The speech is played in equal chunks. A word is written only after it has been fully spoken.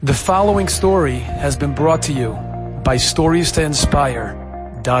The following story has been brought to you by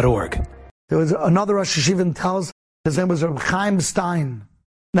StoriesToInspire.org. There was another Rosh Yeshiva tells his name was Reb Chaim Stein.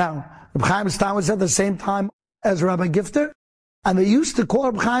 Now, Reb Chaim Stein was at the same time as Rabbi Gifter, and they used to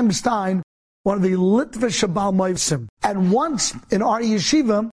call Reb Chaim Stein one of the Litvish Baal Moivsim. And once in our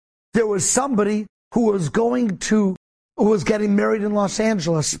yeshiva, there was somebody who was getting married in Los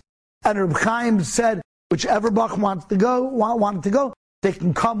Angeles, and Reb Chaim said, whichever Bach wanted to go, they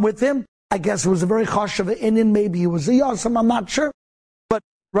can come with him. I guess it was a very chashuv Indian, maybe he was a Yosem, I'm not sure. But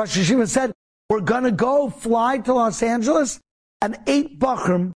Rosh Yeshiva said, we're going to fly to Los Angeles, and 8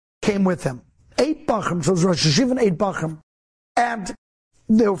 Bachrim came with him. 8 Bachrim, so it was Rosh Yeshiva and 8 Bachrim. And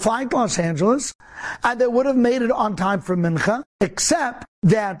they were flying to Los Angeles, and they would have made it on time for Mincha, except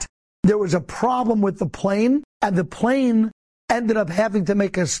that there was a problem with the plane, and the plane ended up having to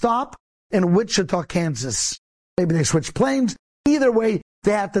make a stop in Wichita, Kansas. Maybe they switched planes. Either way,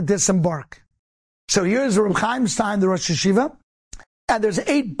 they had to disembark. So here's Reb Chaim Stein, the Rosh Yeshiva, and there's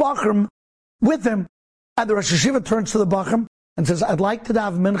 8 Bachrim with him, and the Rosh Yeshiva turns to the Bachrim and says, I'd like to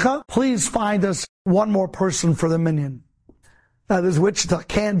daven Mincha. Please find us one more person for the Minyan. Now there's Wichita,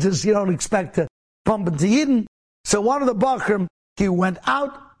 Kansas, you don't expect to bump into Yidden. So one of the Bachrim, he went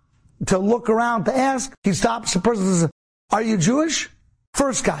out to look around to ask. He stops the person and says, are you Jewish?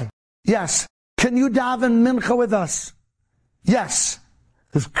 First guy, yes. Can you daven Mincha with us? Yes.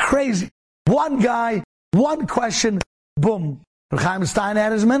 It's crazy. One guy, one question, boom. Reb Chaim Stein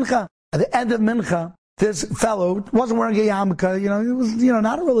had his Mincha. At the end of Mincha, this fellow wasn't wearing a yarmulke, he was,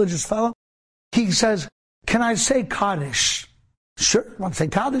 not a religious fellow. He says, can I say Kaddish? Sure, want to say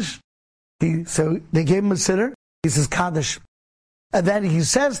Kaddish? So they gave him a siddur. He says Kaddish. And then he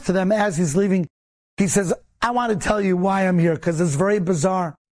says to them as he's leaving, he says, I want to tell you why I'm here, because it's very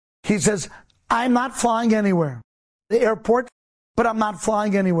bizarre. He says, I'm not flying anywhere. The airport, but I'm not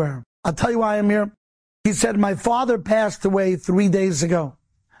flying anywhere. I'll tell you why I'm here. He said, my father passed away 3 days ago,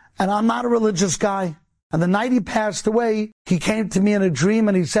 and I'm not a religious guy. And the night he passed away, he came to me in a dream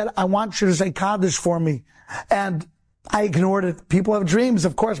and he said, I want you to say Kaddish for me. And I ignored it. People have dreams.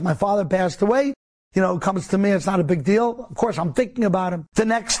 Of course, my father passed away. It comes to me. It's not a big deal. Of course, I'm thinking about him. The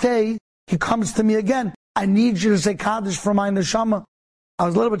next day, he comes to me again. I need you to say Kaddish for my neshama. I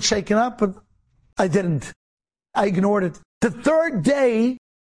was a little bit shaken up, but I didn't. I ignored it. The third day,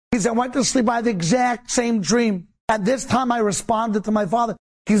 he said, I went to sleep. I had the exact same dream. And this time I responded to my father.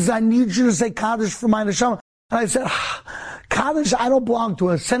 He says, I need you to say Kaddish for my neshama. And I said, Kaddish, I don't belong to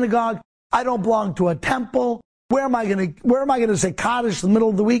a synagogue. I don't belong to a temple. Where am I going to say Kaddish in the middle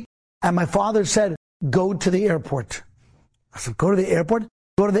of the week? And my father said, go to the airport. I said, go to the airport?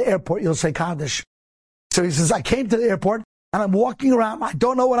 Go to the airport, you'll say Kaddish. So he says, I came to the airport and I'm walking around. I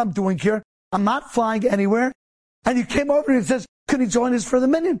don't know what I'm doing here. I'm not flying anywhere. And he came over and he says, can you join us for the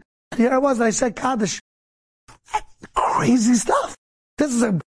Minyan? And here I was, and I said Kaddish. Crazy stuff. This is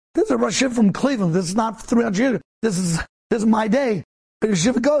a Rosh Yeshiva from Cleveland. This is not 300 years. This is my day. But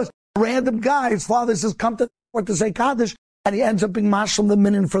Yeshiva goes, random guy, his father says, come to the airport to say Kaddish, and he ends up being mashal the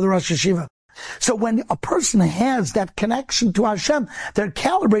Minyan for the Rosh Yeshiva. So when a person has that connection to Hashem, they're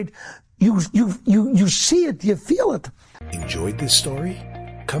calibrated, you see it, you feel it. Enjoyed this story?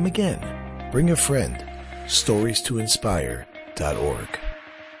 Come again. Bring a friend. StoriesToInspire.org